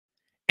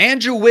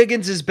Andrew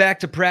Wiggins is back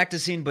to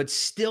practicing, but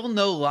still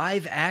no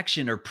live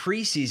action or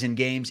preseason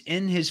games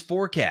in his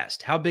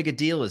forecast. How big a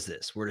deal is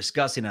this? We're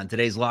discussing on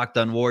today's Locked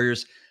On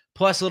Warriors,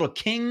 plus a little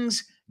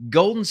Kings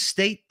Golden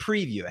State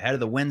preview ahead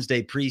of the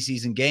Wednesday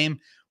preseason game.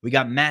 We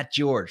got Matt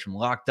George from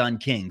Locked On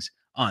Kings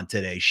on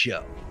today's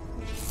show.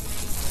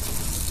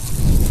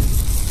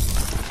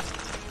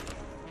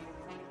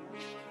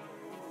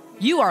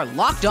 You are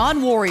Locked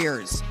On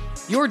Warriors,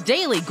 your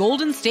daily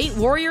Golden State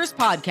Warriors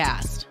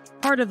podcast.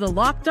 Part of the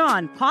Locked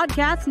On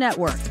Podcast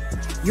Network,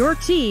 your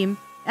team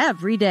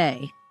every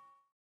day.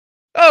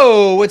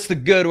 Oh, what's the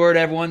good word,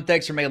 everyone?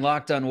 Thanks for making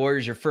Locked On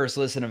Warriors your first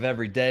listen of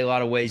every day. A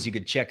lot of ways you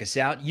could check us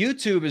out.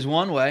 YouTube is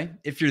one way.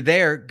 If you're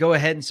there, go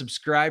ahead and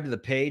subscribe to the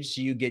page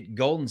so you get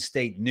Golden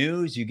State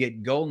news, you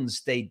get Golden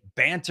State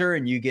banter,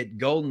 and you get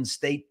Golden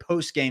State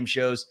post-game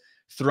shows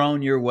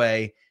thrown your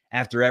way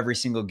after every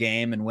single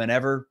game and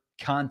whenever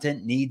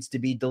content needs to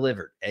be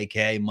delivered,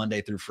 aka Monday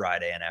through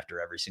Friday and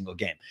after every single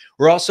game.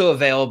 We're also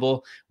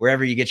available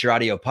wherever you get your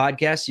audio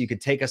podcasts. You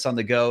could take us on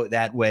the go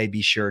that way.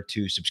 Be sure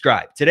to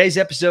subscribe. Today's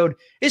episode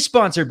is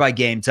sponsored by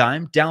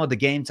Gametime. Download the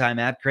Gametime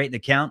app, create an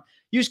account,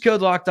 use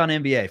code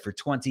LOCKEDONNBA for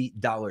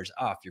 $20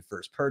 off your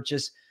first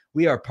purchase.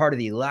 We are part of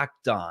the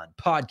Locked On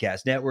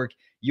Podcast Network,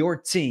 your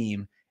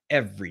team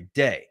every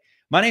day.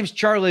 My name's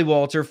Charlie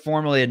Walter,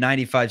 formerly at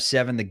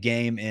 95.7 The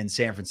Game in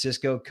San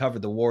Francisco.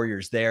 Covered the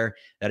Warriors there.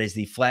 That is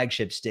the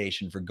flagship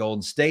station for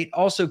Golden State.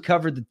 Also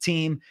covered the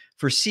team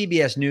for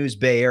CBS News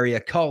Bay Area,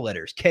 call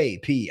letters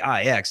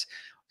KPIX.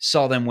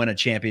 Saw them win a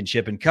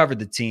championship and covered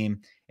the team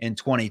in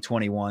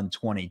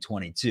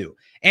 2021-2022.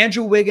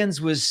 Andrew Wiggins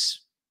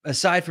was,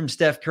 aside from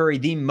Steph Curry,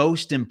 the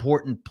most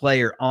important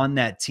player on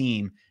that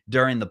team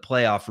during the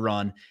playoff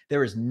run.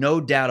 There is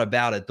no doubt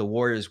about it. The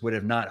Warriors would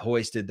have not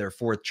hoisted their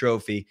fourth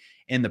trophy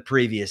in the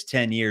previous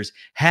 10 years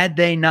had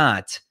they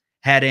not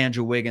had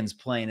Andrew Wiggins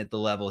playing at the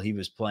level he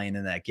was playing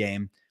in that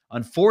game.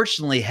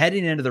 Unfortunately,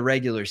 heading into the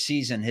regular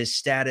season, his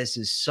status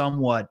is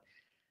somewhat,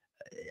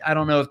 I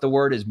don't know if the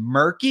word is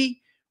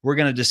murky. We're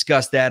going to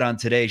discuss that on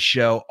today's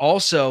show.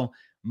 Also,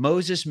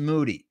 Moses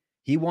Moody,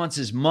 he wants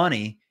his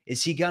money.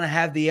 Is he going to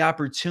have the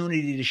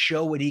opportunity to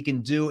show what he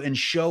can do and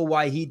show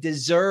why he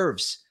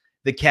deserves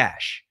the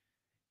cash?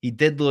 He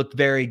did look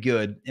very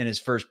good in his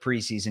first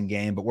preseason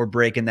game, but we're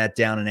breaking that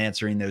down and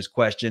answering those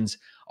questions.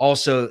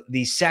 Also,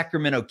 the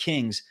Sacramento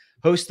Kings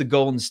host the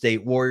Golden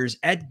State Warriors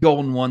at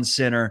Golden One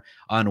Center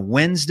on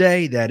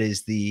Wednesday. That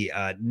is the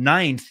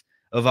 9th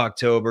of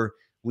October.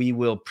 We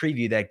will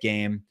preview that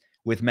game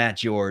with Matt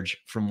George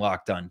from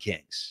Locked On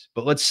Kings.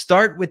 But let's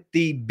start with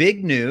the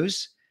big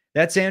news.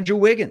 That's Andrew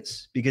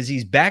Wiggins, because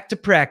he's back to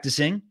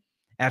practicing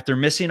after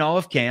missing all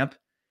of camp.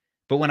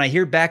 But when I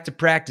hear back to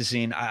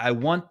practicing, I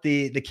want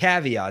the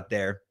caveat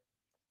there.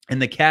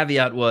 And the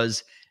caveat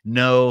was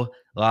no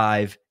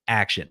live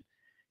action.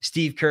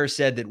 Steve Kerr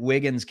said that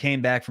Wiggins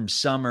came back from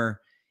summer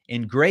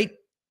in great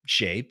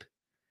shape,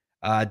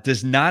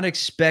 does not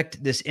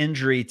expect this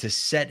injury to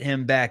set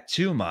him back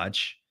too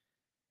much.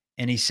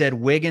 And he said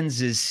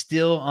Wiggins is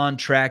still on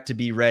track to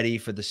be ready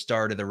for the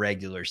start of the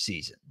regular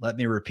season. Let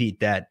me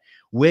repeat that.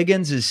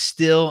 Wiggins is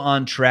still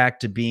on track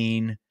to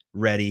being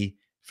ready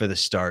for the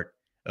start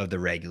of the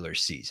regular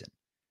season.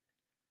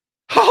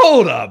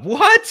 Hold up.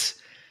 What?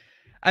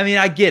 I mean,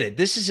 I get it.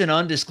 This is an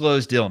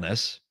undisclosed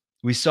illness.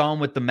 We saw him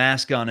with the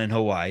mask on in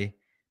Hawaii,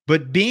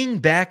 but being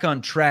back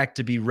on track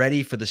to be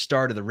ready for the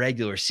start of the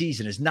regular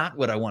season is not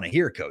what I want to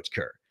hear, Coach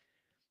Kerr.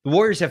 The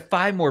Warriors have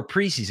 5 more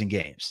preseason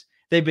games.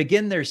 They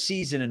begin their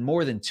season in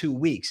more than 2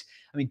 weeks.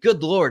 I mean,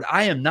 good Lord,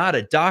 I am not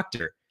a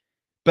doctor,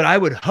 but I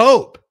would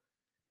hope,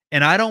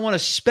 and I don't want to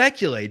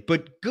speculate,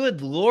 but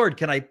good Lord,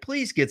 can I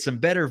please get some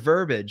better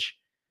verbiage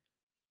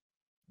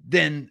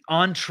than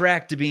on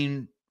track to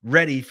being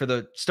ready for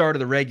the start of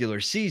the regular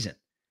season?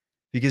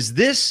 Because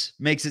this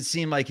makes it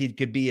seem like he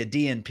could be a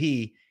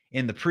DNP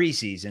in the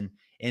preseason,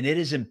 and it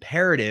is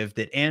imperative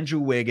that Andrew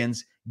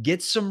Wiggins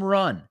gets some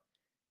run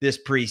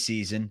this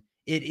preseason.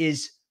 It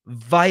is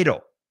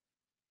vital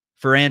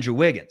for Andrew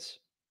Wiggins.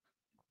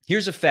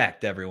 Here's a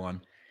fact,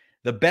 everyone.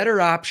 The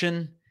better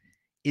option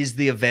is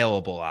the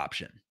available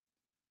option.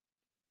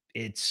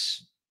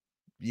 It's,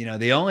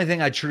 the only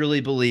thing I truly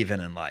believe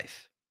in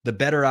life. The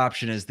better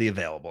option is the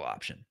available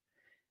option.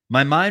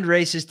 My mind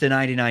races to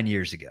 99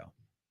 years ago.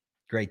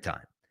 Great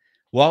time.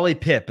 Wally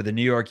Pipp of the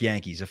New York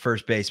Yankees, a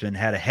first baseman,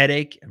 had a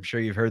headache. I'm sure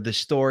you've heard this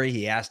story.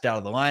 He asked out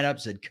of the lineup,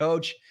 said,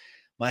 "Coach,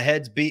 my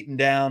head's beaten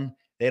down.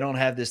 They don't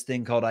have this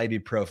thing called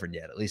ibuprofen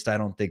yet. At least I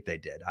don't think they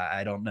did.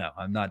 I don't know.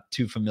 I'm not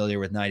too familiar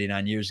with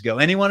 99 years ago."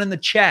 Anyone in the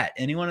chat,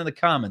 anyone in the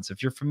comments,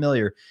 if you're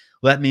familiar,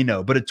 let me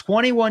know. But a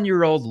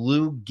 21-year-old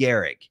Lou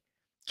Gehrig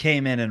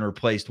came in and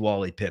replaced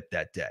Wally Pipp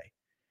that day.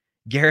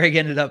 Gehrig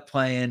ended up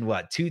playing,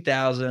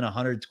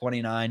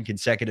 2,129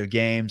 consecutive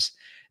games.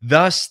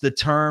 Thus, the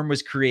term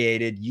was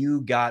created,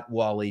 you got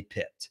Wally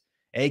pipped,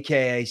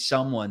 a.k.a.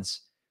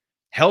 someone's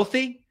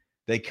healthy.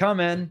 They come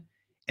in,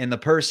 and the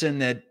person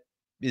that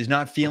is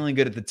not feeling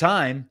good at the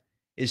time,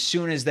 as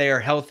soon as they are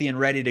healthy and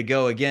ready to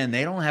go again,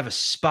 they don't have a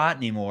spot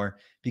anymore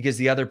because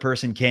the other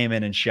person came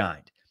in and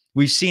shined.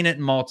 We've seen it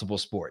in multiple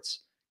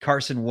sports.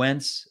 Carson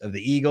Wentz of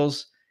the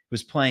Eagles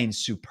was playing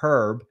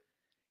superb.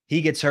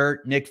 He gets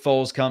hurt. Nick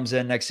Foles comes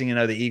in. Next thing you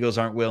know, the Eagles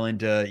aren't willing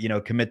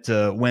to, commit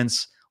to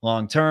Wentz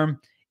long term.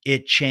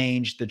 It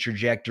changed the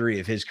trajectory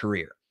of his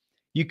career.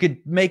 You could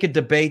make a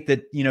debate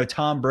that,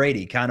 Tom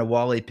Brady kind of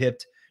Wally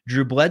pipped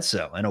Drew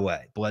Bledsoe in a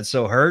way.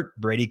 Bledsoe hurt.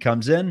 Brady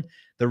comes in.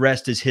 The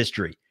rest is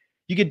history.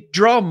 You could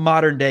draw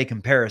modern day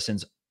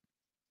comparisons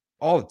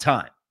all the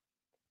time.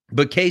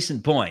 But case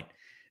in point,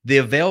 the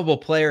available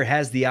player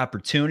has the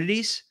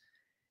opportunities.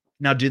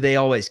 Now, do they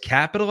always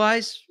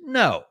capitalize?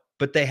 No,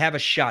 but they have a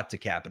shot to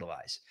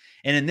capitalize.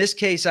 And in this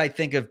case, I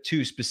think of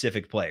two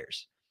specific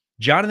players,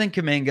 Jonathan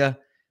Kuminga,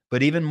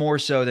 but even more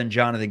so than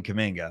Jonathan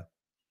Kuminga,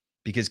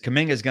 because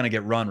Kuminga is going to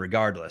get run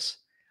regardless.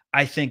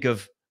 I think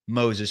of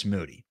Moses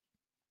Moody,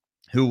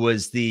 who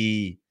was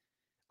the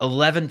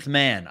 11th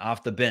man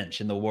off the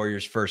bench in the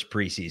Warriors' first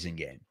preseason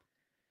game.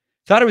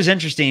 Thought it was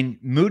interesting.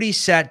 Moody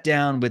sat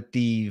down with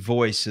the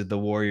voice of the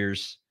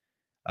Warriors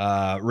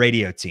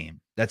radio team.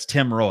 That's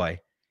Tim Roy.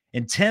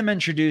 And Tim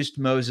introduced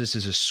Moses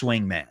as a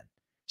swing man,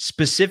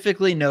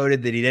 specifically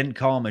noted that he didn't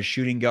call him a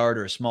shooting guard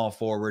or a small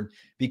forward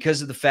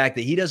because of the fact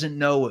that he doesn't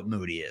know what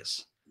Moody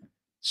is.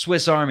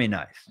 Swiss Army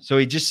knife. So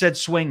he just said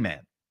swing man.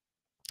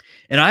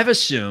 And I've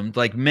assumed,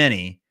 like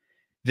many,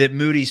 that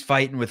Moody's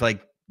fighting with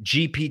like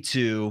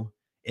GP2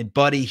 and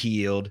Buddy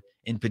Hield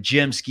and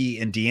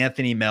Pajemski and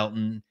DeAnthony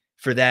Melton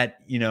for that,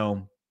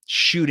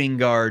 shooting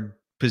guard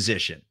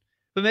position.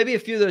 But maybe a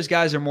few of those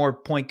guys are more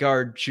point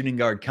guard, shooting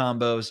guard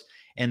combos,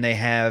 and they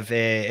have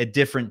a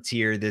different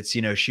tier that's,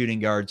 shooting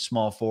guard,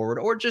 small forward,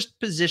 or just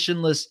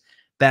positionless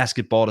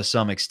basketball to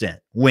some extent.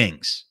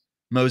 Wings.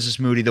 Moses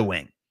Moody, the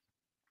wing.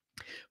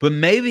 But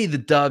maybe the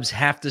Dubs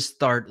have to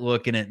start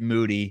looking at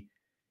Moody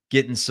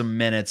getting some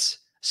minutes,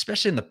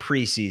 especially in the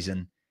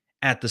preseason,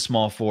 at the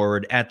small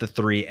forward, at the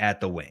three,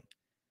 at the wing.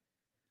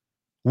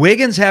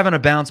 Wiggins having a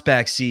bounce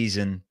back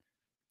season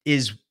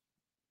is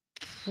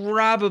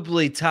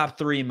probably top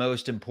 3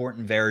 most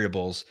important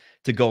variables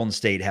to Golden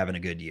State having a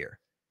good year.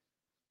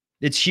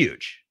 It's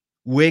huge.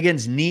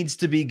 Wiggins needs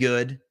to be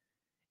good,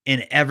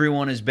 and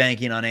everyone is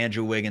banking on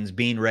Andrew Wiggins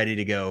being ready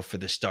to go for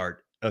the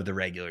start of the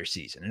regular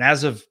season. And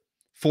as of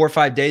 4 or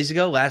 5 days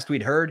ago, last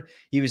we'd heard,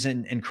 he was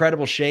in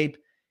incredible shape.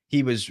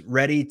 He was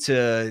ready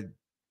to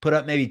put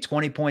up maybe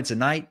 20 points a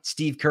night.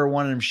 Steve Kerr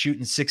wanted him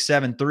shooting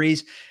 6-7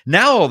 threes.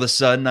 Now all of a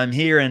sudden I'm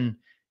hearing,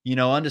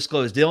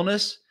 undisclosed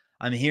illness.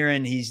 I'm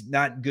hearing he's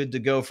not good to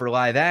go for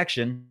live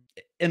action.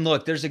 And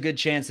look, there's a good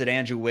chance that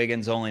Andrew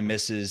Wiggins only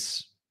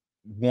misses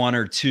 1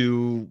 or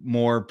 2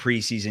 more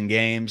preseason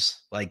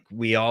games. Like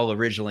we all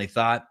originally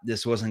thought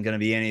this wasn't going to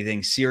be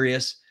anything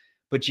serious,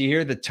 but you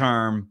hear the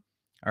term,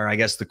 or I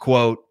guess the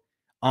quote,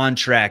 on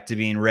track to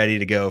being ready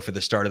to go for the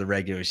start of the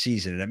regular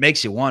season. And it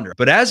makes you wonder.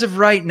 But as of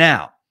right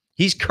now,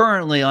 he's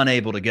currently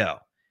unable to go.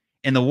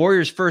 And the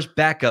Warriors' first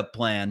backup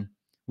plan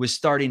was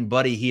starting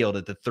Buddy Hield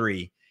at the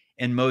 3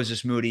 and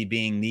Moses Moody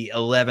being the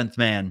 11th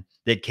man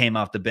that came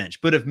off the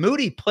bench. But if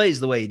Moody plays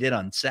the way he did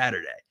on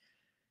Saturday,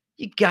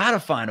 you got to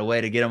find a way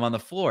to get him on the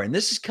floor. And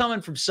this is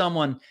coming from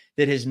someone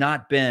that has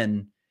not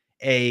been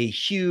a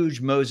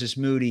huge Moses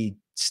Moody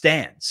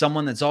stan,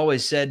 someone that's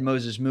always said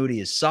Moses Moody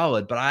is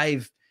solid, but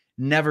I've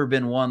never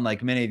been one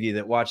like many of you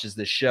that watches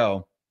this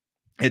show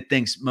that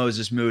thinks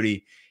Moses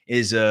Moody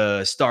is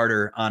a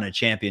starter on a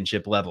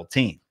championship level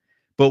team.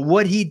 But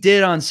what he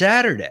did on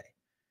Saturday,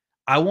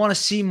 I want to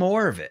see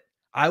more of it.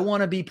 I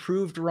want to be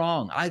proved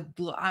wrong.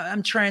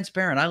 I'm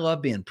transparent. I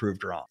love being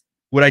proved wrong.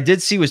 What I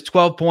did see was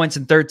 12 points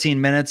in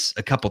 13 minutes,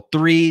 a couple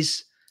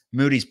threes.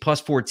 Moody's plus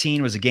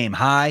 14 was a game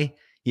high.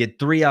 He had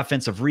 3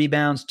 offensive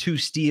rebounds, 2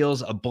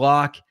 steals, a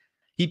block.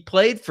 He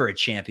played for a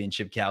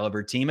championship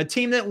caliber team, a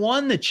team that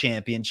won the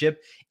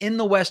championship in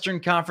the Western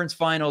Conference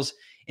Finals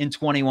in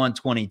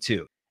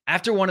 21-22.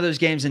 After one of those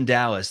games in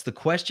Dallas, the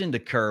question to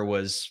Kerr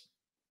was,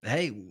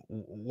 hey,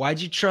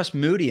 why'd you trust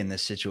Moody in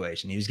this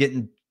situation? He was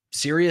getting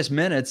serious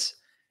minutes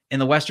in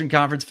the Western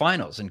Conference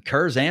Finals. And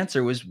Kerr's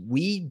answer was,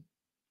 we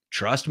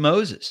trust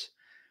Moses.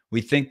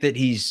 We think that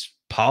he's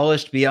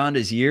polished beyond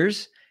his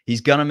years.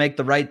 He's going to make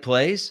the right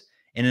plays.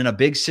 And in a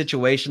big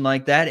situation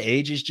like that,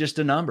 age is just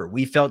a number.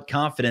 We felt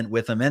confident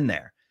with him in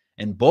there.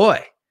 And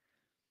boy,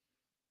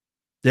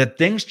 that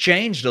things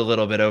changed a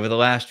little bit over the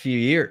last few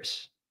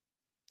years,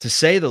 to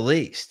say the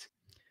least.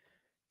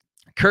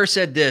 Kerr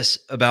said this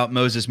about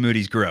Moses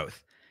Moody's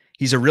growth.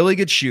 He's a really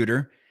good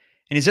shooter,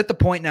 and he's at the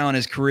point now in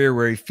his career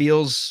where he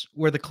feels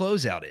where the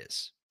closeout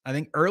is. I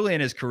think early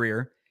in his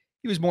career,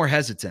 he was more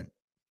hesitant,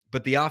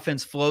 but the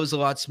offense flows a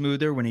lot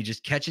smoother when he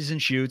just catches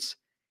and shoots.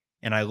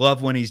 And I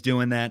love when he's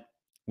doing that,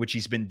 which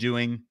he's been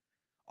doing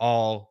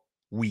all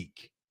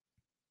week.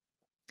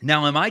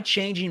 Now, am I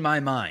changing my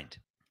mind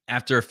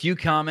after a few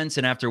comments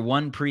and after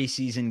one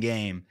preseason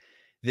game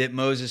that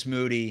Moses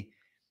Moody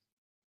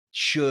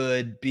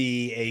should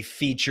be a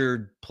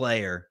featured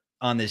player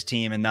on this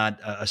team and not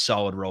a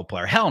solid role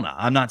player? Hell no,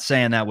 I'm not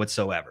saying that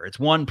whatsoever. It's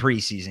one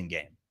preseason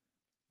game.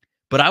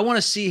 But I want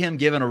to see him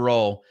given a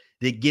role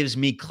that gives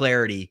me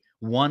clarity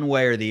one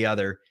way or the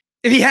other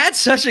If he had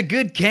such a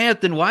good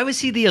camp, then why was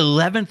he the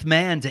 11th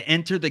man to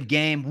enter the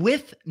game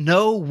with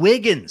no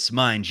Wiggins,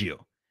 mind you?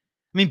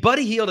 I mean,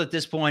 Buddy Hield at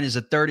this point is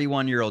a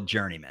 31-year-old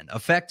journeyman.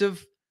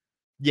 Effective?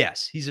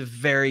 Yes, he's a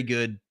very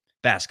good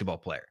basketball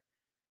player.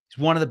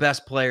 He's one of the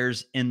best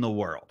players in the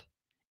world,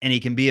 and he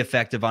can be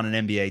effective on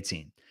an NBA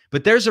team.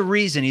 But there's a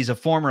reason he's a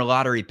former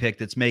lottery pick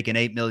that's making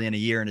 $8 million a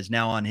year and is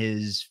now on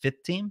his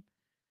fifth team.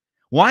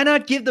 Why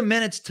not give the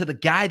minutes to the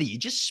guy that you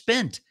just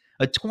spent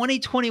a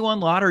 2021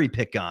 lottery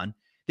pick on,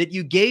 that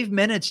you gave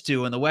minutes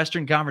to in the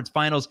Western Conference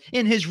Finals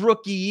in his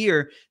rookie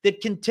year,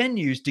 that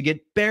continues to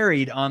get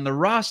buried on the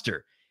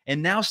roster?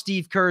 And now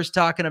Steve Kerr is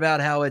talking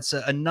about how it's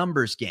a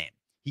numbers game.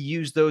 He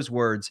used those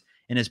words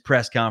in his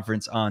press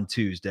conference on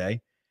Tuesday.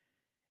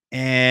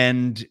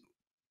 And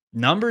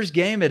numbers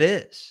game it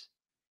is.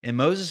 And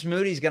Moses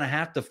Moody is going to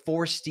have to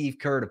force Steve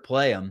Kerr to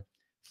play him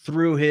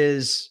through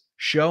his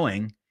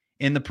showing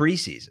in the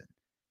preseason.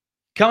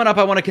 Coming up,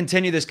 I want to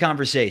continue this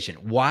conversation.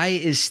 Why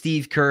is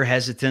Steve Kerr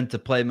hesitant to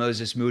play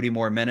Moses Moody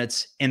more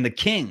minutes? And the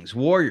Kings,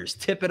 Warriors,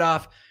 tip it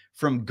off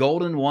from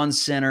Golden One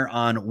Center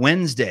on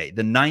Wednesday,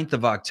 the 9th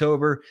of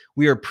October.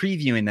 We are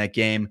previewing that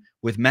game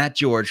with Matt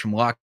George from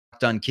Locked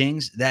On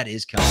Kings. That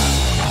is coming up.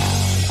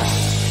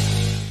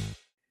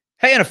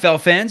 Hey, NFL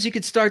fans, you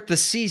could start the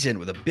season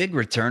with a big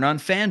return on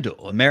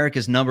FanDuel,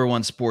 America's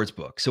 #1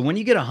 sportsbook. So when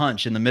you get a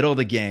hunch in the middle of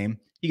the game,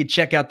 you can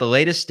check out the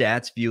latest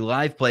stats, view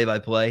live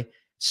play-by-play,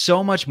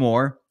 so much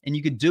more, and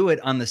you could do it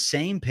on the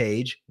same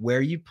page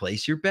where you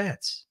place your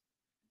bets.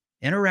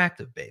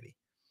 Interactive, baby.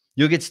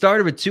 You'll get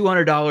started with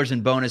 $200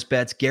 in bonus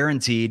bets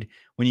guaranteed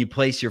when you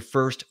place your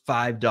first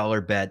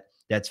 $5 bet.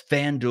 That's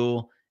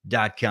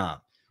FanDuel.com.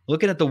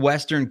 Looking at the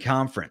Western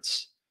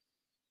Conference,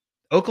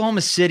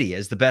 Oklahoma City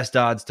has the best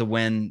odds to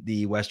win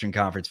the Western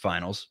Conference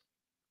Finals.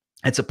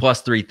 It's a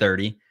plus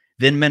 330.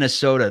 Then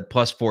Minnesota at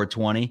plus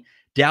 420.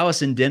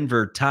 Dallas and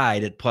Denver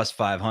tied at plus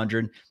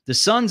 500. The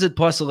Suns at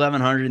plus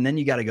 1100. And then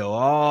you got to go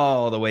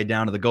all the way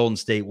down to the Golden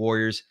State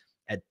Warriors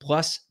at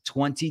plus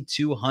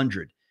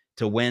 2200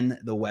 to win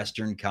the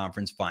Western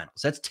Conference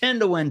Finals. That's 10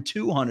 to win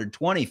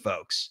 220,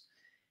 folks.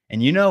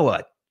 And you know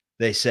what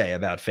they say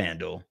about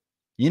FanDuel.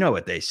 You know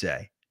what they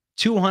say.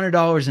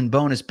 $200 in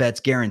bonus bets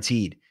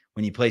guaranteed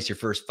when you place your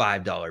first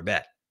 $5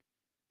 bet.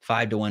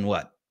 5 to win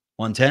what?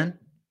 110?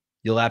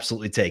 You'll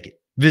absolutely take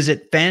it.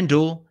 Visit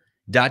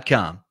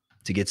FanDuel.com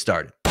to get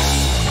started.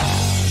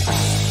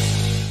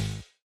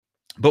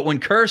 But when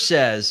Kerr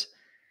says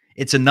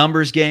it's a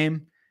numbers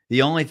game,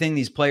 the only thing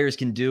these players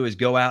can do is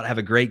go out, have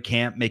a great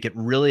camp, make it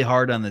really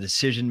hard on the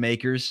decision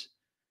makers.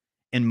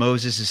 And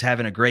Moses is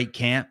having a great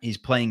camp. He's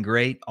playing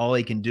great. All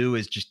he can do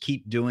is just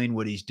keep doing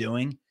what he's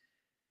doing.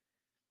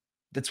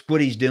 That's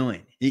what he's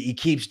doing. He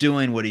keeps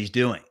doing what he's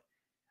doing.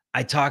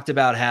 I talked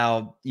about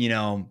how,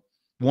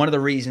 one of the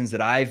reasons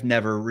that I've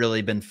never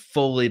really been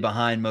fully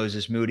behind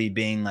Moses Moody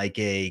being like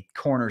a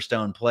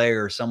cornerstone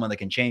player or someone that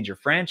can change your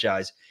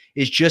franchise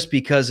is just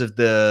because of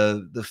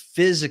the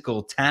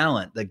physical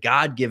talent, the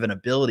God-given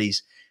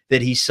abilities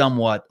that he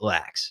somewhat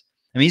lacks.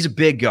 I mean, he's a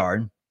big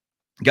guard,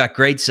 got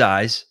great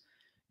size,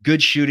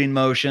 good shooting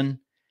motion,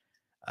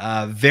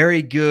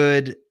 very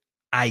good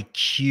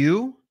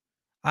IQ,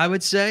 I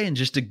would say, and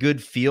just a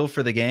good feel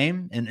for the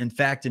game. And in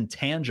fact,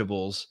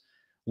 intangibles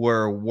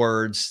were a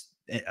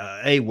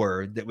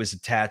word that was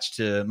attached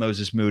to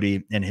Moses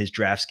Moody and his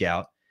draft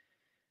scout.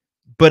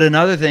 But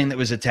another thing that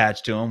was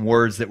attached to him,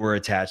 words that were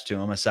attached to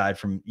him, aside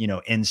from,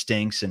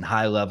 instincts and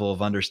high level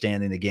of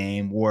understanding the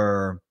game,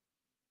 were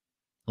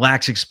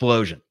lacks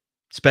explosion,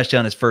 especially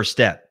on his first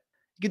step.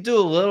 He could do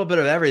a little bit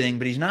of everything,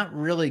 but he's not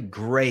really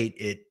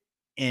great at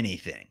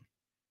anything,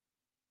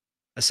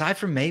 aside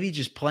from maybe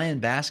just playing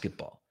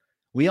basketball.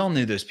 We all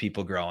knew those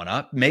people growing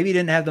up. Maybe he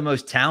didn't have the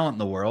most talent in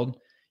the world.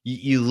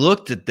 You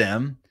looked at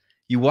them,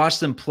 you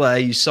watched them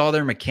play, you saw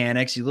their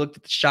mechanics, you looked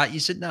at the shot, you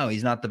said, no,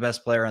 he's not the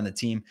best player on the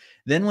team.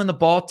 Then when the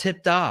ball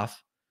tipped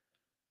off,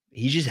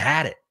 he just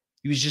had it.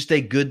 He was just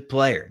a good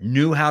player,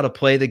 knew how to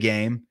play the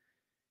game,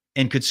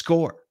 and could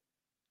score.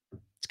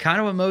 It's kind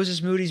of what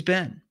Moses Moody's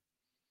been.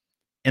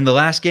 In the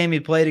last game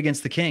he played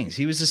against the Kings,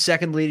 he was the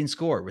second leading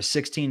scorer with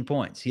 16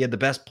 points. He had the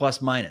best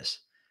plus minus.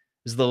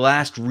 This is the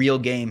last real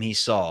game he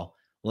saw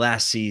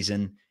last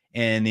season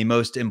and the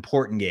most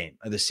important game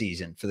of the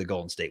season for the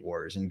Golden State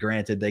Warriors. And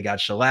granted, they got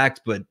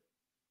shellacked, but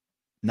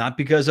not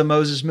because of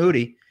Moses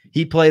Moody.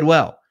 He played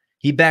well.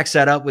 He backs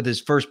that up with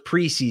his first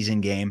preseason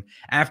game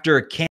after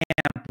a camp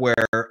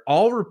where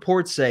all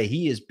reports say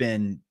he has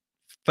been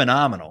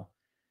phenomenal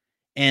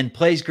and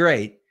plays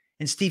great.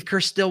 And Steve Kerr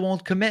still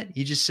won't commit.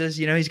 He just says,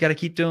 he's got to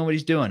keep doing what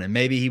he's doing. And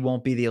maybe he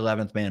won't be the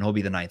 11th man. He'll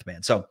be the 9th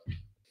man. So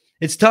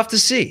it's tough to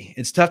see.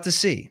 It's tough to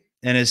see.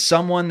 And as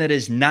someone that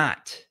is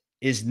not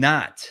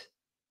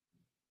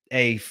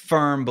a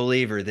firm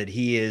believer that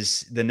he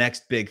is the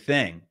next big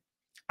thing,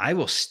 I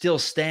will still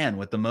stand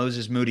with the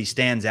Moses Moody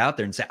stands out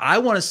there and say, I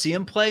want to see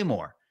him play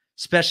more,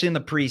 especially in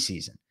the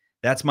preseason.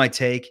 That's my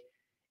take,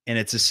 and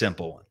it's a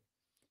simple one.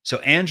 So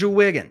Andrew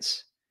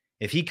Wiggins,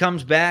 if he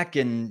comes back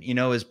and,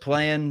 is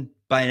playing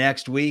by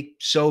next week,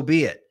 so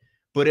be it.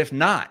 But if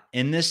not,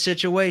 in this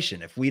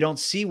situation, if we don't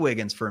see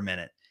Wiggins for a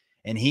minute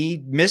and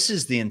he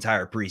misses the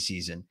entire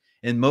preseason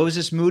and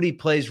Moses Moody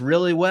plays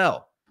really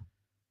well,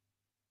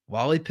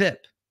 Wally Pipp.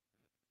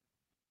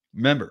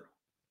 Remember,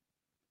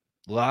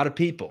 a lot of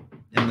people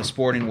in the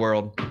sporting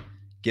world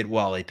get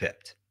Wally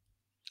pipped.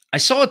 I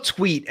saw a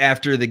tweet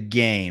after the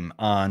game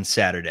on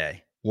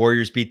Saturday.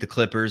 Warriors beat the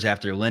Clippers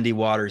after Lindy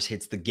Waters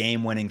hits the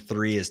game-winning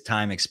three as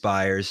time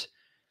expires,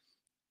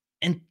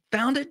 and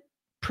found it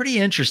pretty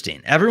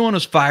interesting. Everyone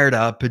was fired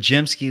up.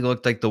 Podziemski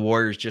looked like the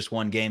Warriors just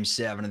won Game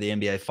 7 of the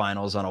NBA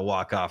Finals on a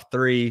walk-off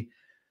three.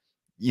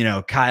 You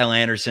know, Kyle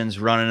Anderson's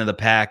running to the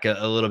pack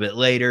a little bit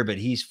later, but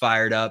he's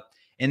fired up.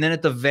 And then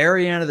at the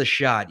very end of the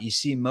shot, you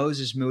see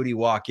Moses Moody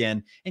walk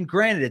in. And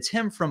granted, it's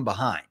him from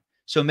behind.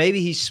 So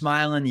maybe he's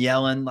smiling,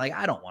 yelling. Like,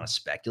 I don't want to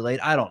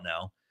speculate. I don't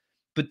know.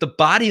 But the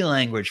body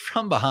language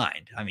from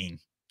behind, I mean,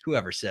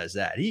 whoever says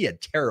that, he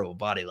had terrible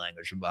body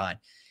language from behind.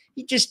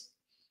 He just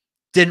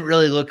didn't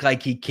really look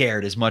like he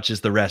cared as much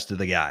as the rest of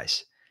the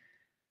guys.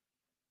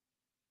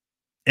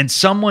 And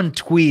someone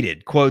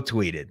tweeted, quote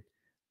tweeted,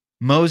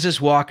 Moses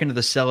walking to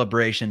the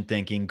celebration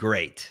thinking,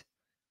 great.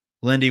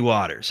 Lindy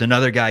Waters,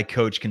 another guy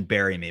coach can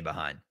bury me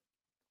behind.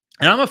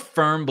 And I'm a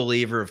firm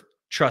believer of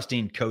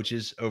trusting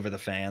coaches over the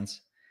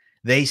fans.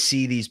 They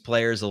see these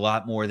players a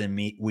lot more than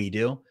we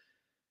do.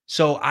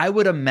 So I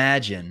would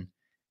imagine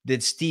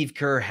that Steve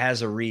Kerr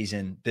has a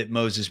reason that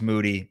Moses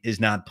Moody is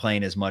not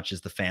playing as much as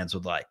the fans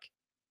would like.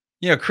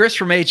 You know, Chris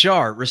from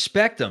HR,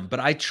 respect him, but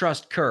I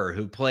trust Kerr,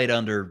 who played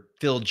under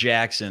Phil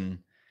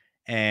Jackson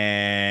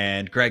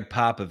and Greg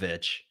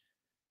Popovich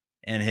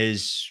and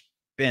has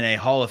been a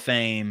Hall of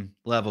Fame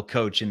level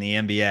coach in the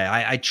NBA.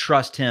 I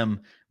trust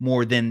him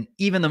more than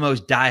even the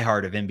most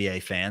diehard of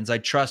NBA fans. I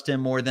trust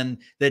him more than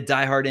the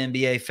diehard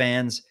NBA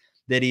fans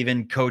that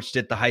even coached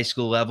at the high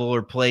school level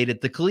or played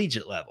at the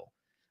collegiate level.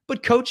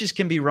 But coaches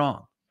can be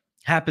wrong.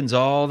 Happens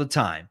all the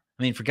time.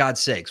 I mean, for God's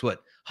sakes,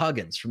 what?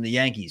 Huggins from the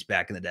Yankees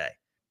back in the day.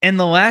 In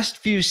the last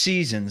few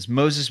seasons,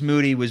 Moses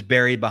Moody was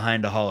buried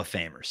behind a Hall of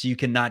Famer. So you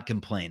cannot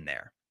complain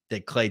there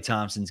that Klay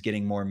Thompson's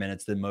getting more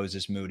minutes than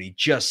Moses Moody.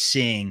 Just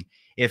seeing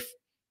if,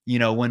 you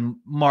know, when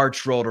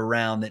March rolled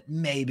around, that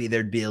maybe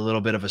there'd be a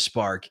little bit of a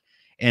spark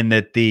and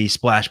that the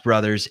Splash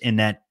Brothers in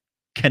that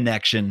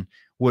connection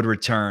would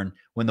return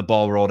when the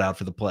ball rolled out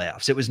for the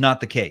playoffs. It was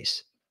not the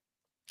case.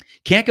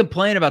 Can't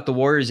complain about the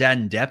Warriors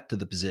adding depth to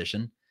the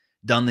position.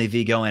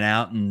 Dunleavy going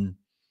out and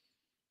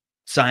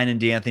signing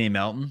DeAnthony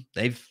Melton.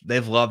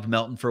 They've loved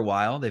Melton for a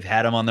while. They've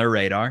had him on their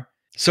radar.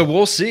 So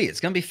we'll see. It's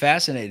going to be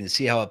fascinating to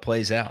see how it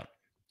plays out.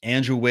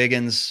 Andrew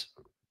Wiggins,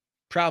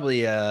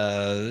 probably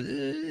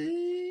I'd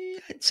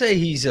say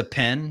he's a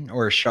pen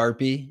or a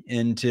Sharpie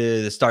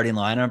into the starting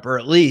lineup, or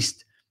at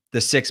least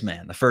the sixth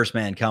man, the first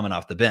man coming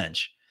off the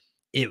bench.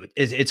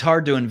 It's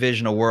hard to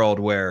envision a world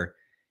where,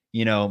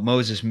 you know,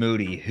 Moses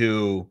Moody,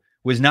 who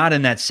was not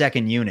in that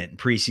second unit in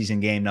preseason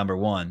game number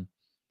 1,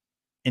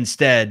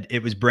 instead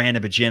it was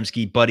Brandon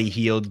Podziemski, Buddy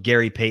Hield,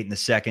 Gary Payton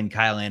II,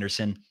 Kyle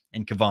Anderson,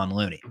 and Kevon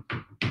Looney.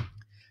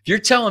 If you're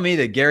telling me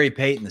that Gary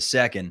Payton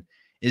II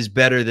is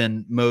better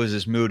than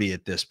Moses Moody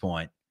at this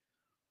point,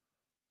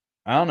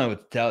 I don't know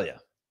what to tell you.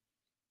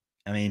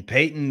 I mean,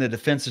 Payton, the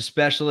defensive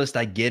specialist,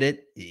 I get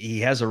it. He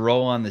has a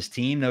role on this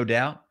team, no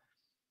doubt.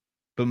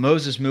 But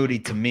Moses Moody,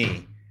 to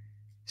me,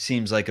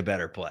 seems like a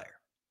better player.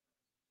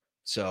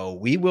 So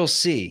we will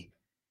see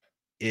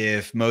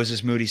if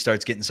Moses Moody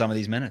starts getting some of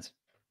these minutes.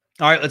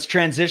 All right, let's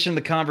transition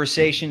the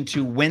conversation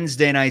to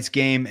Wednesday night's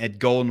game at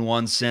Golden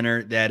One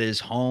Center. That is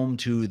home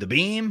to the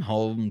Beam,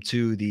 home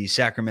to the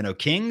Sacramento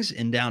Kings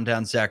in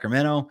downtown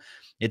Sacramento.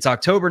 It's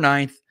October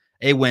 9th,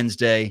 a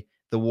Wednesday.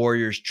 The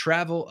Warriors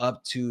travel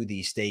up to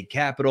the state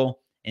capitol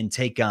and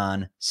take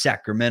on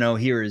Sacramento.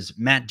 Here is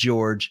Matt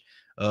George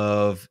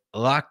of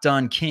Locked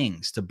On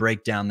Kings to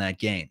break down that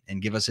game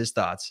and give us his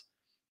thoughts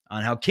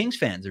on how Kings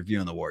fans are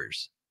viewing the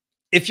Warriors.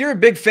 If you're a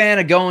big fan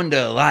of going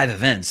to live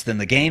events, then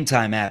the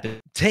Gametime app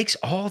takes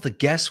all the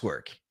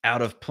guesswork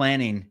out of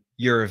planning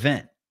your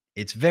event.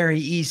 It's very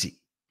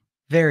easy,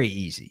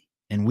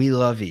 and we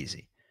love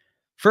easy.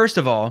 First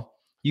of all,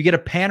 you get a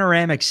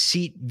panoramic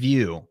seat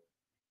view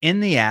in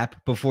the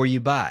app before you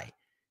buy,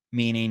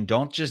 meaning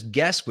don't just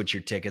guess what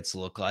your tickets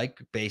look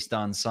like based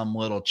on some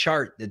little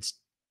chart that's,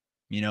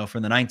 you know,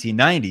 from the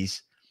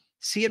 1990s.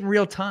 See it in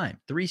real time,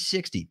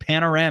 360,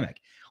 panoramic,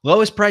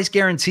 lowest price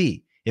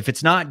guarantee. If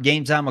it's not,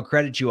 Gametime will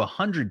credit you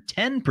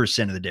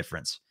 110% of the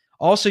difference.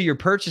 Also, your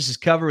purchase is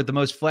covered with the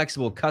most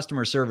flexible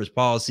customer service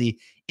policy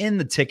in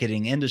the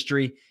ticketing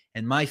industry.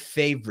 And my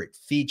favorite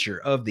feature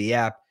of the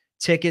app,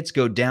 tickets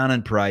go down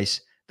in price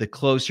the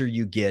closer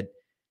you get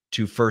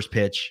to first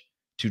pitch,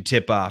 to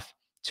tip-off,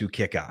 to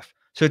kickoff.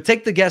 So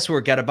take the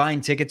guesswork out of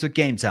buying tickets with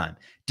Gametime.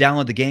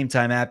 Download the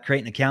Gametime app,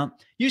 create an account,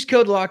 use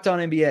code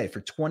LOCKEDONNBA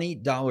for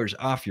 $20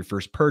 off your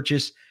first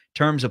purchase.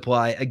 Terms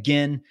apply.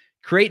 Again,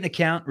 create an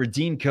account,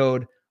 redeem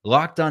code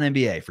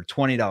LOCKEDONNBA for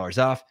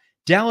 $20 off.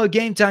 Download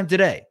Gametime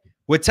today.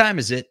 What time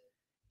is it?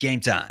 Game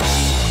time.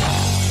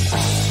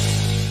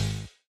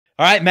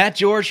 All right, Matt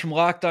George from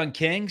Locked On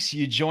Kings.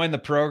 You joined the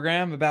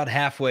program about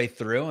halfway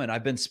through, and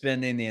I've been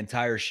spending the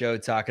entire show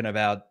talking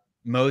about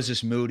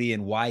Moses Moody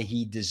and why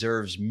he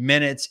deserves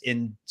minutes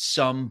in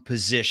some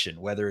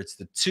position, whether it's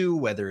the 2,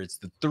 whether it's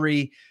the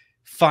 3.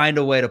 Find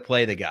a way to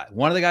play the guy.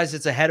 One of the guys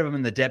that's ahead of him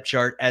in the depth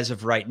chart as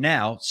of right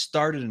now,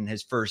 started in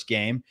his first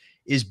game,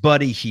 is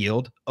Buddy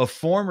Hield, a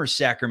former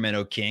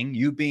Sacramento King.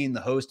 You being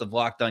the host of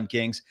Locked On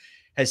Kings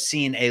has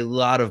seen a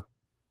lot of,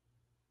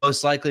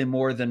 most likely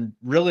more than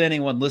really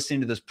anyone listening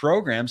to this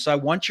program. So I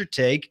want your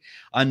take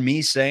on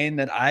me saying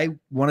that I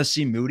want to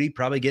see Moody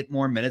probably get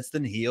more minutes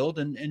than Hield,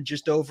 and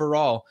just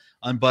overall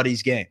on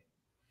Buddy's game.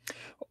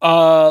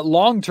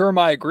 Long term,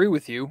 I agree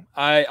with you.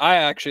 I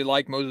actually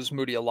like Moses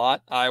Moody a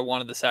lot. I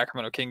wanted the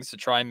Sacramento Kings to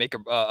try and make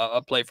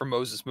a play for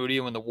Moses Moody,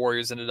 and when the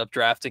Warriors ended up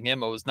drafting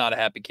him, I was not a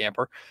happy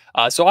camper.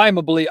 So I'm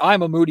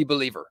a Moody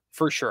believer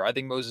for sure. I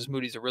think Moses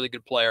Moody's a really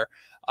good player,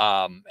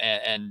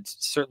 and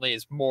certainly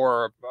is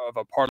more of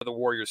a part of the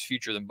Warriors'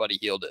 future than Buddy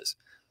Hield is.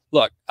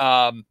 Look,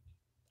 I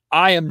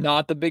am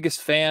not the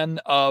biggest fan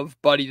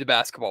of Buddy the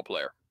basketball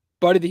player.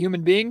 Buddy the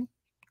human being,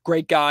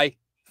 great guy,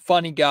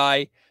 funny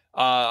guy.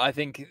 I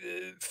think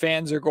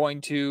fans are going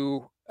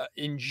to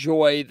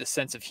enjoy the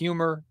sense of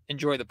humor,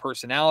 enjoy the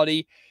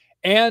personality,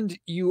 and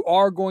you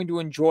are going to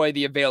enjoy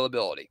the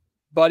availability.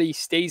 Buddy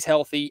stays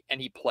healthy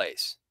and he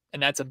plays.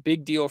 And that's a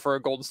big deal for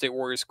a Golden State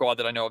Warriors squad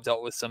that I know have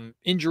dealt with some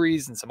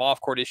injuries and some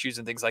off-court issues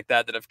and things like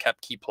that that have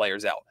kept key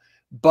players out.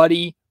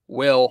 Buddy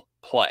will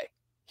play.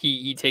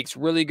 He takes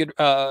really good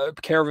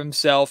care of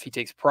himself. He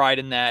takes pride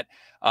in that.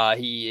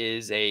 He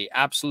is a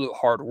absolute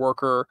hard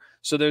worker.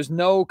 So there's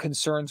no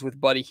concerns with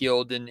Buddy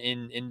Hield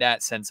in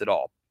that sense at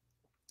all.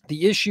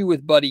 The issue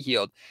with Buddy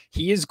Hield,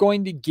 he is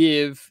going to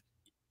give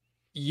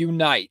you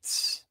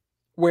nights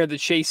where the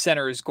Chase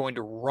Center is going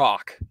to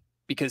rock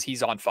because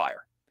he's on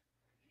fire.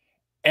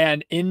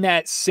 And in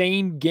that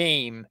same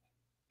game,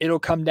 it'll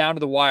come down to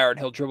the wire and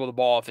he'll dribble the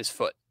ball off his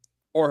foot,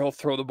 or he'll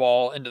throw the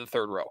ball into the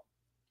third row.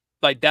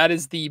 Like, that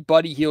is the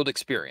Buddy Hield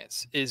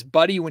experience. Is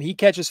Buddy, when he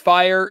catches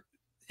fire,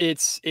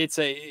 it's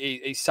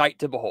a sight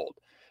to behold.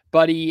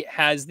 Buddy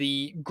has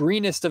the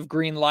greenest of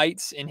green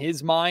lights in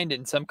his mind,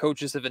 and some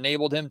coaches have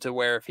enabled him to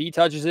where if he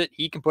touches it,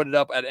 he can put it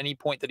up at any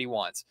point that he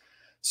wants.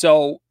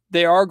 So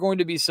there are going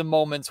to be some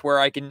moments where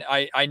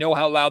I know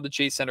how loud the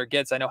Chase Center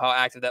gets. I know how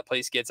active that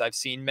place gets. I've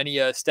seen many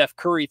a Steph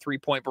Curry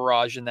three-point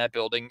barrage in that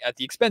building at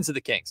the expense of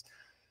the Kings.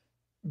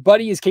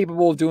 Buddy is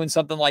capable of doing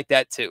something like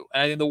that too.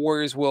 And I think the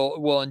Warriors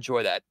will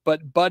enjoy that.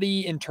 But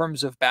Buddy, in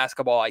terms of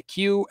basketball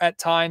IQ at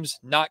times,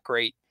 not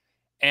great.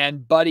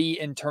 And Buddy,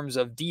 in terms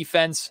of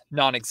defense,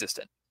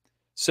 non-existent.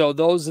 So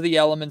those are the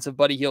elements of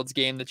Buddy Hield's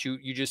game that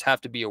you just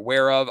have to be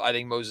aware of. I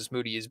think Moses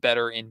Moody is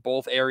better in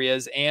both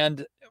areas.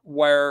 And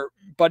where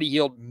Buddy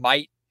Hield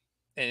might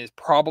and is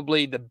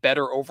probably the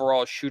better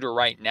overall shooter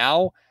right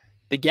now,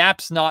 the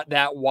gap's not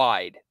that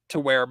wide to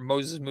where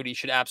Moses Moody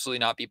should absolutely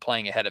not be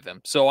playing ahead of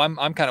him. So I'm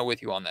kind of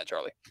with you on that,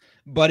 Charlie.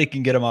 Buddy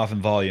can get him off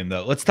in volume,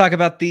 though. Let's talk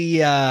about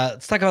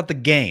the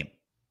game.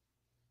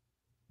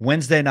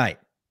 Wednesday night,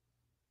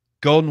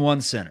 Golden One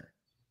Center.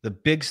 The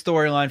big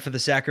storyline for the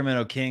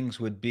Sacramento Kings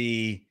would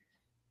be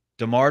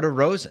DeMar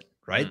DeRozan,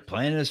 right?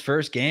 Playing his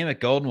first game at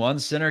Golden One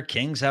Center.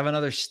 Kings have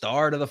another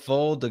star to the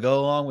fold to go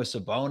along with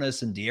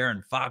Sabonis and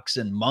De'Aaron Fox,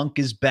 and Monk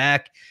is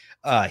back.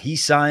 He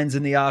signs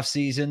in the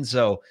offseason.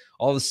 So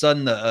all of a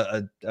sudden,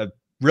 a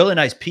really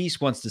nice piece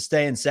wants to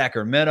stay in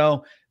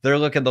Sacramento. They're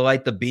looking to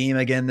light the beam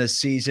again this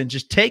season.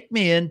 Just take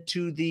me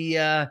into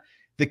the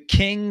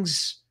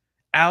Kings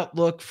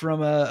outlook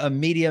from a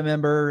media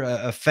member,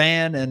 a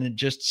fan, and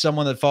just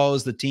someone that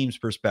follows the team's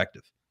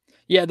perspective.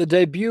 Yeah, the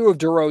debut of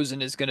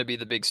DeRozan is going to be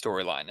the big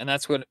storyline, and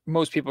that's what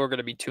most people are going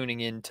to be tuning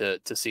in to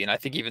see. And I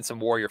think even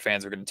some Warrior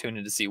fans are going to tune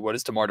in to see what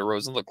does DeMar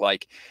DeRozan look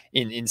like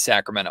in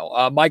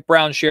Sacramento. Mike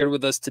Brown shared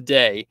with us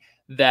today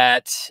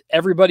that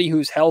everybody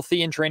who's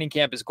healthy in training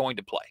camp is going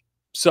to play.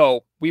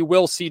 So we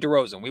will see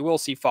DeRozan, we will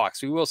see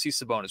Fox, we will see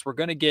Sabonis. We're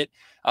going to get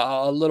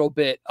a little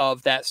bit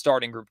of that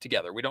starting group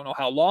together. We don't know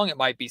how long. It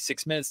might be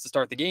 6 minutes to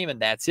start the game,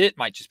 and that's it.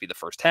 Might just be the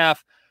first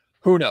half.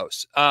 Who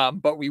knows?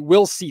 But we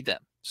will see them.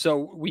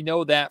 So we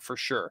know that for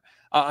sure.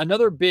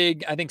 Another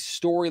big, I think,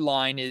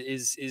 storyline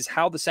is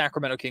how the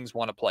Sacramento Kings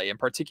want to play. In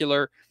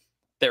particular,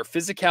 their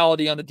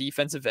physicality on the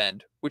defensive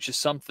end, which is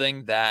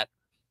something that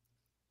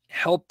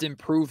helped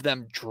improve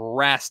them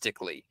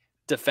drastically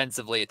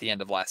defensively at the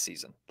end of last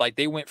season. Like,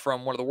 they went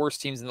from one of the worst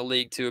teams in the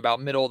league to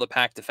about middle of the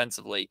pack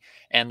defensively.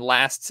 And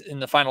in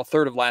the final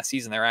third of last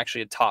season, they're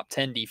actually a top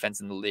 10 defense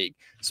in the league,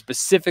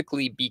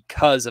 specifically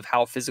because of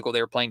how physical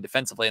they were playing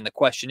defensively. And the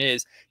question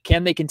is,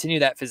 can they continue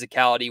that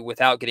physicality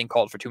without getting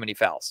called for too many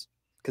fouls?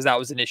 Because that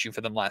was an issue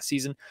for them last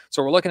season.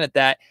 So we're looking at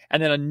that.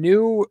 And then a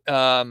new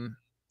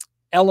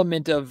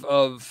element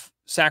of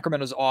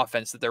Sacramento's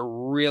offense that they're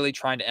really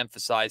trying to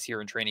emphasize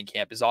here in training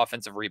camp is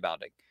offensive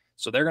rebounding.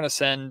 So they're going to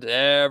send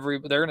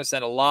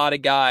a lot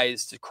of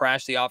guys to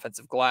crash the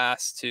offensive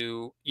glass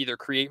to either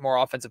create more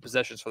offensive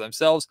possessions for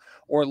themselves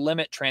or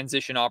limit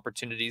transition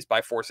opportunities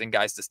by forcing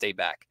guys to stay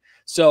back.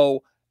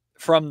 So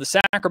from the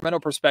Sacramento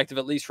perspective,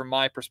 at least from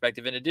my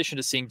perspective, in addition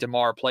to seeing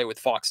DeMar play with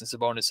Fox and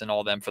Sabonis and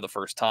all them for the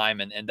first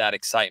time and that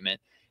excitement,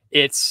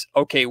 it's,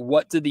 okay,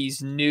 what do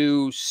these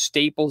new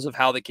staples of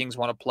how the Kings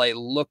want to play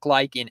look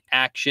like in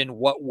action?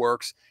 What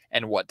works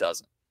and what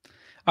doesn't?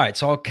 All right,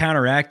 so I'll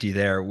counteract you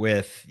there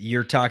with,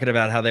 you're talking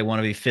about how they want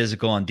to be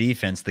physical on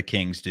defense, the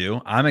Kings do.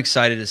 I'm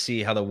excited to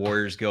see how the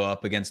Warriors go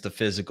up against a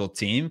physical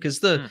team, because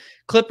the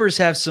Clippers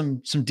have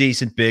some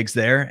decent bigs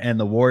there, and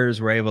the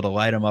Warriors were able to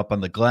light them up on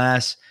the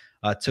glass,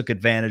 took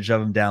advantage of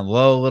them down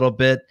low a little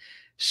bit.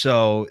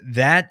 So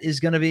that is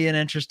going to be an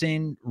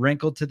interesting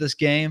wrinkle to this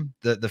game,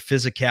 the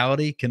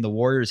physicality. Can the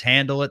Warriors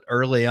handle it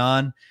early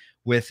on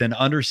with an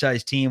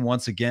undersized team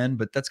once again?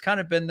 But that's kind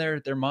of been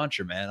their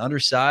mantra, man.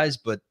 Undersized,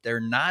 but they're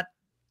not.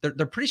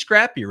 They're pretty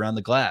scrappy around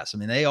the glass. I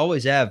mean, they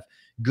always have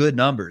good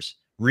numbers,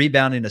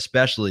 rebounding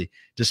especially,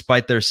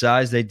 despite their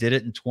size. They did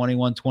it in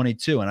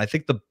 21-22. And I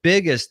think the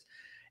biggest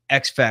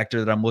X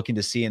factor that I'm looking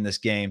to see in this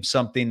game,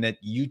 something that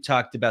you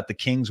talked about the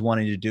Kings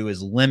wanting to do,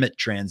 is limit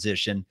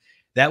transition.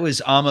 That was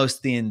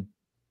almost the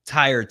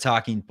entire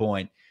talking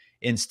point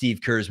in Steve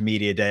Kerr's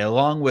media day,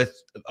 along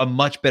with a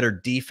much better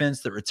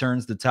defense that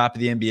returns the top of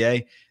the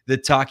NBA. The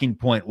talking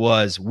point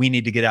was, we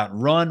need to get out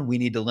and run. We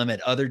need to limit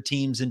other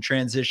teams in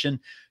transition.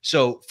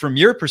 So from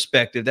your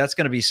perspective, that's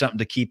going to be something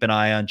to keep an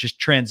eye on, just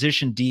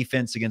transition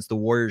defense against the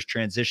Warriors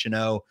transition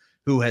O,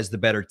 who has the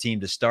better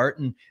team to start.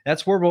 And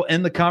that's where we'll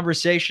end the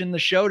conversation, the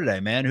show today,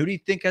 man. Who do you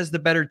think has the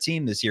better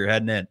team this year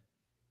heading in?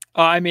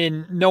 I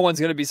mean, no one's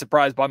going to be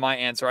surprised by my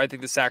answer. I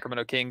think the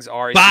Sacramento Kings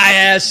are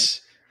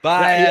bias.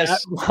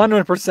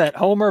 100%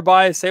 homer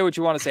bias. Say what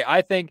you want to say.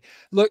 I think,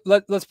 look,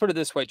 let's put it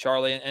this way,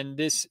 Charlie, and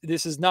this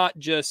is not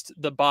just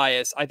the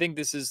bias. I think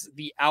this is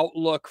the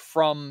outlook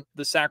from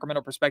the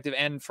Sacramento perspective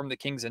and from the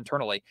Kings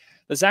internally.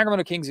 The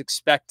Sacramento Kings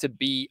expect to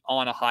be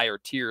on a higher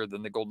tier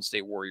than the Golden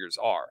State Warriors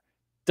are.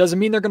 Doesn't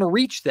mean they're going to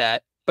reach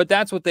that, but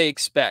that's what they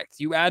expect.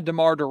 You add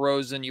DeMar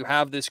DeRozan, you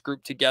have this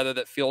group together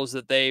that feels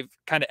that they've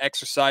kind of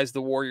exercised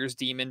the Warriors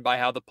demon by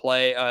how the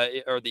play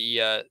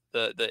the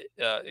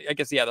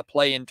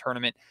play-in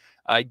tournament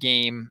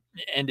game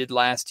ended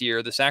last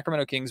year. The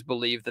Sacramento Kings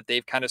believe that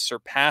they've kind of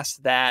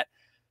surpassed that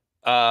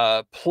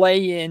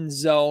play-in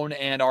zone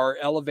and are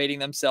elevating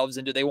themselves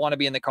into, they want to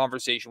be in the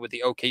conversation with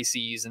the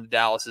OKCs and the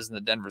Dallases and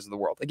the Denvers of the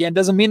world. Again,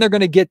 doesn't mean they're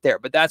going to get there,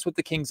 but that's what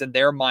the Kings in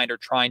their mind are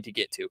trying to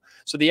get to.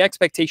 So the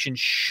expectation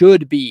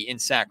should be in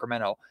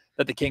Sacramento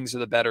that the Kings are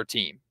the better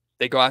team.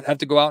 They have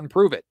to go out and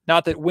prove it.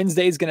 Not that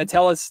Wednesday is going to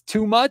tell us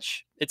too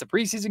much. It's a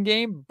preseason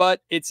game, but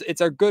it's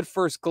a good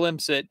first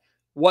glimpse at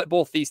what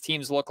both these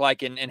teams look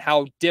like and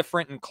how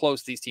different and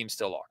close these teams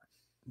still are.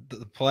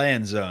 The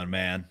play-in zone,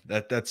 man,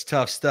 that's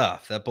tough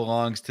stuff. That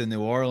belongs to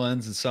New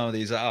Orleans and some of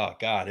these. Oh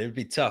God, it would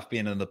be tough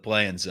being in the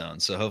play-in zone.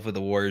 So hopefully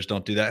the Warriors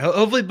don't do that.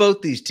 Hopefully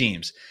both these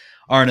teams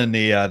aren't in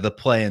the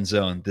play-in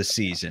zone this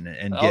season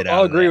and get out.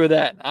 I'll agree with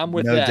that. I'm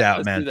with that. No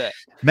doubt, man.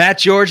 Matt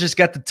George has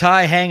got the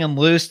tie hanging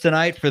loose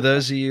tonight. For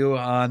those of you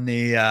on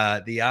the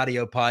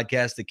audio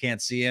podcast that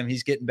can't see him,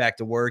 he's getting back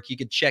to work. You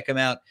can check him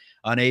out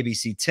on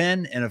ABC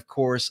 10 and of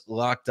course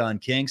Locked On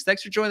Kings.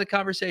 Thanks for joining the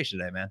conversation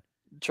today, man.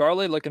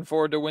 Charlie, looking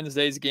forward to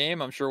Wednesday's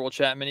game. I'm sure we'll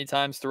chat many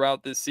times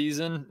throughout this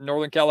season.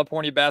 Northern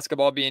California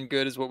basketball being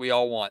good is what we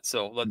all want.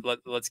 So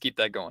let's keep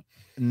that going.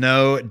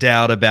 No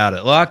doubt about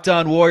it. Locked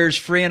On Warriors,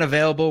 free and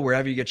available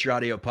wherever you get your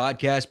audio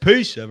podcast.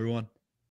 Peace, everyone.